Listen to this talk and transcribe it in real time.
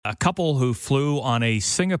a couple who flew on a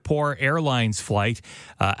Singapore Airlines flight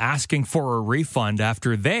asking for a refund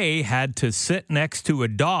after they had to sit next to a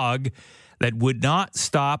dog that would not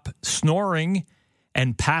stop snoring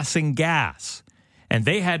and passing gas. And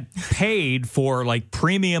they had paid for like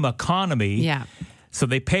premium economy. Yeah. So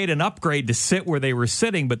they paid an upgrade to sit where they were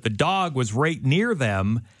sitting, but the dog was right near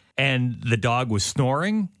them, and the dog was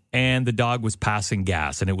snoring, and the dog was passing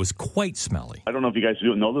gas, and it was quite smelly. I don't know if you guys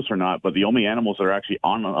do know this or not, but the only animals that are actually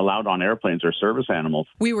allowed on airplanes are service animals.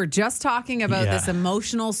 We were just talking about this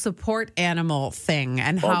emotional support animal thing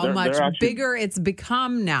and how much bigger it's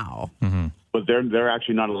become now. Mm-hmm. But they're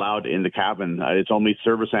actually not allowed in the cabin. It's only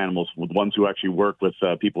service animals, the ones who actually work with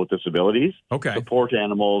people with disabilities. Okay. Support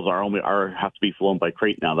animals have to be flown by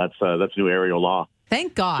crate now. That's new aerial law.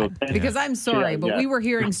 Thank God, because I'm sorry, but we were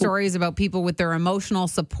hearing stories about people with their emotional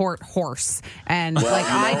support horse, and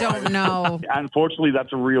I don't know. Unfortunately,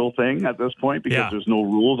 that's a real thing at this point because there's no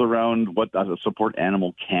rules around what a support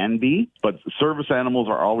animal can be. But service animals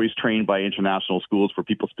are always trained by international schools for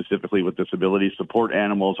people specifically with disabilities. Support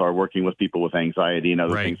animals are working with people with anxiety and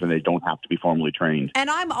other things, and they don't have to be formally trained. And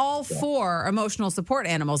I'm all for emotional support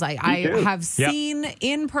animals. I have seen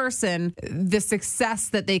in person the success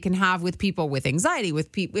that they can have with people with anxiety.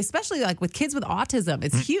 With people, especially like with kids with autism,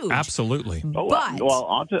 it's huge. Absolutely.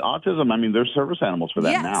 Autism, I mean, there's service animals for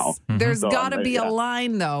that now. There's got to be a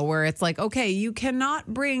line, though, where it's like, okay, you cannot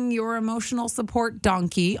bring your emotional support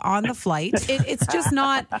donkey on the flight. It's just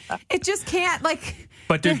not, it just can't, like...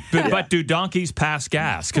 But do donkeys pass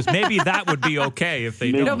gas? Because maybe that would be okay if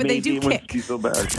they don't. No, but they do kick. So bad.